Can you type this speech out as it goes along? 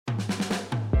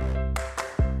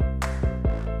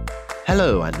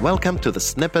Hello and welcome to the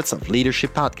Snippets of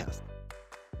Leadership podcast.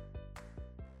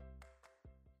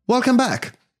 Welcome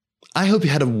back. I hope you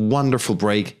had a wonderful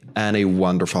break and a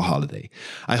wonderful holiday.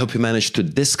 I hope you managed to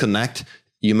disconnect.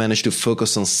 You managed to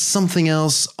focus on something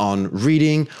else, on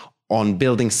reading, on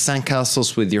building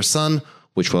sandcastles with your son,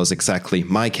 which was exactly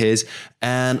my case.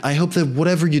 And I hope that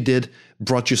whatever you did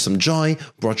brought you some joy,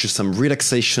 brought you some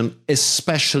relaxation,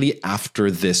 especially after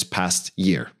this past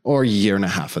year or year and a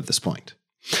half at this point.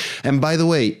 And by the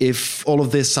way, if all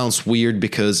of this sounds weird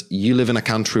because you live in a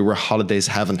country where holidays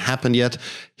haven't happened yet,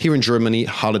 here in Germany,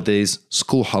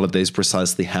 school holidays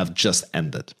precisely, have just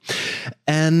ended.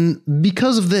 And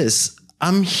because of this,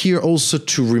 I'm here also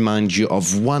to remind you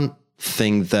of one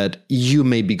thing that you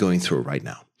may be going through right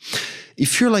now.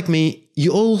 If you're like me,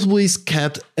 you always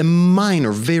kept a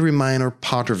very minor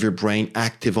part of your brain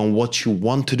active on what you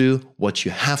want to do, what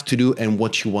you have to do, and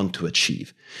what you want to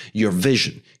achieve. Your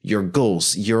vision, your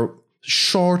goals, your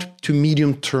short to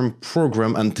medium term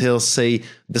program until, say,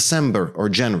 December or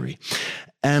January.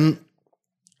 And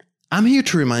I'm here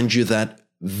to remind you that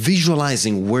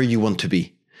visualizing where you want to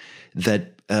be,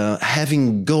 that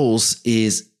having goals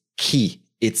is key.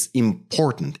 It's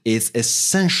important. It's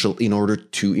essential in order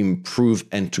to improve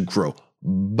and to grow.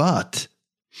 But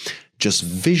just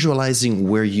visualizing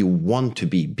where you want to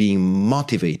be, being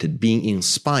motivated, being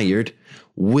inspired,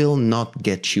 will not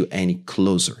get you any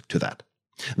closer to that.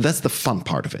 That's the fun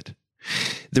part of it.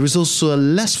 There is also a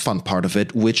less fun part of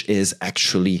it, which is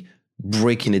actually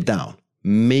breaking it down,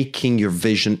 making your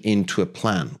vision into a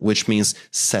plan, which means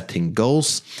setting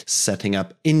goals, setting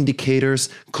up indicators,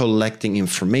 collecting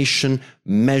information,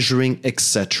 measuring,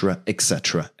 etc.,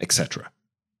 etc., etc.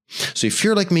 So if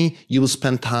you're like me, you will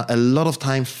spend a lot of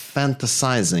time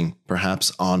fantasizing,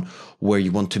 perhaps, on where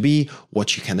you want to be,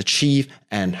 what you can achieve,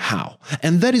 and how.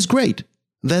 And that is great.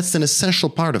 That's an essential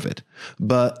part of it.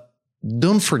 But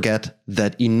don't forget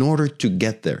that in order to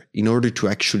get there, in order to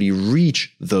actually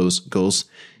reach those goals,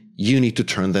 you need to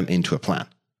turn them into a plan.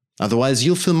 Otherwise,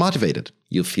 you'll feel motivated,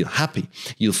 you'll feel happy,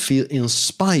 you'll feel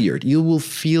inspired, you will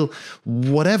feel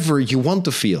whatever you want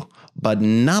to feel, but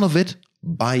none of it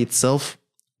by itself,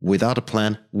 without a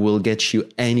plan, will get you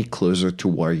any closer to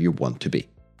where you want to be.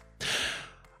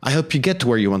 I hope you get to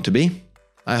where you want to be.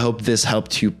 I hope this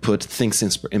helped you put things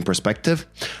in perspective.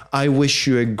 I wish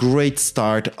you a great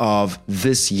start of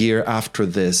this year after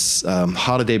this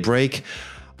holiday break.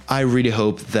 I really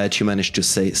hope that you manage to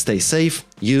stay safe,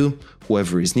 you,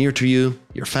 whoever is near to you,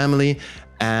 your family,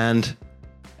 and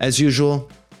as usual,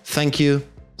 thank you,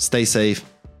 stay safe,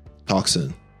 talk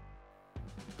soon.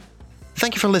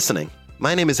 Thank you for listening.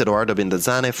 My name is Eduardo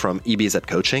Bindazzane from EBZ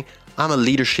Coaching. I'm a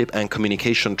leadership and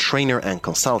communication trainer and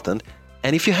consultant,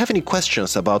 and if you have any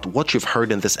questions about what you've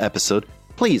heard in this episode,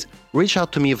 please reach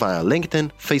out to me via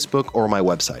LinkedIn, Facebook, or my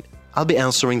website. I'll be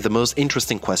answering the most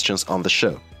interesting questions on the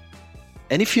show.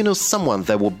 And if you know someone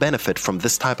that will benefit from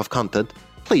this type of content,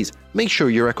 please make sure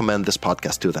you recommend this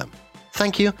podcast to them.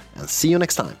 Thank you, and see you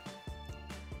next time.